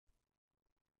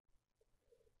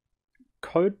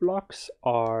Code blocks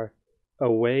are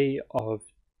a way of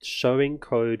showing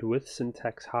code with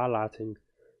syntax highlighting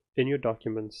in your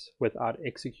documents without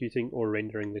executing or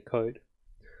rendering the code.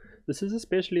 This is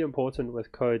especially important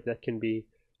with code that can be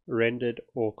rendered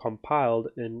or compiled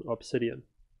in Obsidian.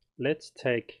 Let's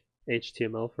take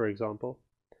HTML for example.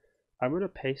 I'm going to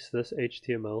paste this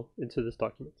HTML into this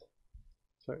document.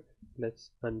 So let's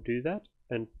undo that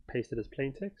and paste it as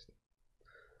plain text.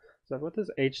 So I've got this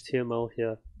HTML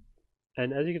here,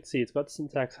 and as you can see it's got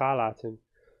syntax highlighting,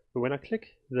 but when I click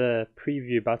the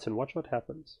preview button, watch what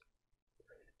happens.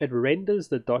 It renders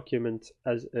the document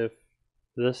as if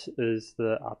this is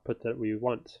the output that we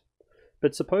want.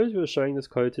 But suppose we were showing this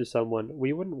code to someone,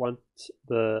 we wouldn't want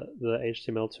the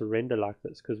HTML to render like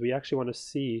this, because we actually want to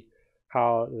see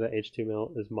how the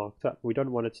HTML is marked up. We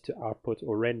don't want it to output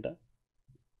or render.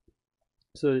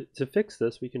 So to fix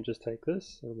this, we can just take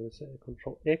this, I'm going to say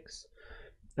Control X,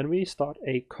 and we start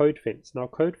a code fence. Now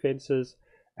code fences,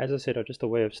 as I said, are just a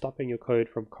way of stopping your code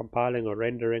from compiling or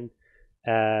rendering,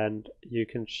 and you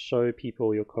can show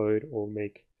people your code or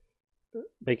make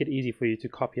it easy for you to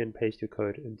copy and paste your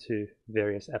code into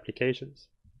various applications.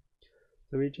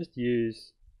 So we just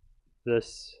use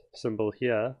this symbol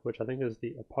here, which I think is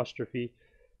the apostrophe,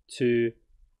 to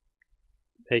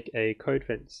make a code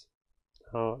fence.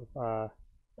 Now if I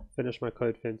finish my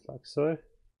code fence like so,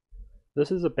 this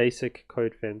is a basic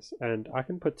code fence, and I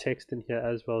can put text in here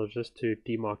as well just to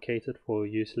demarcate it for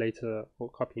use later for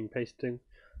copy and pasting.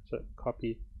 So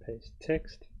copy paste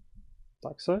text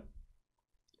like so.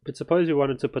 But suppose we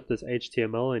wanted to put this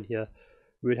HTML in here,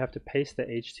 we would have to paste the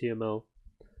HTML,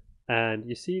 and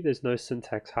you see there's no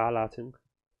syntax highlighting.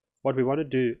 What we want to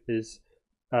do is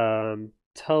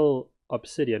tell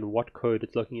Obsidian what code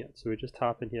it's looking at. So we just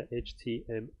type in here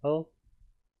HTML,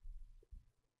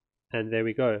 and there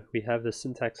we go. We have the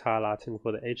syntax highlighting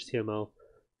for the HTML,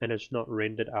 and it's not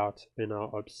rendered out in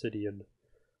our Obsidian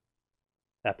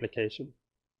application.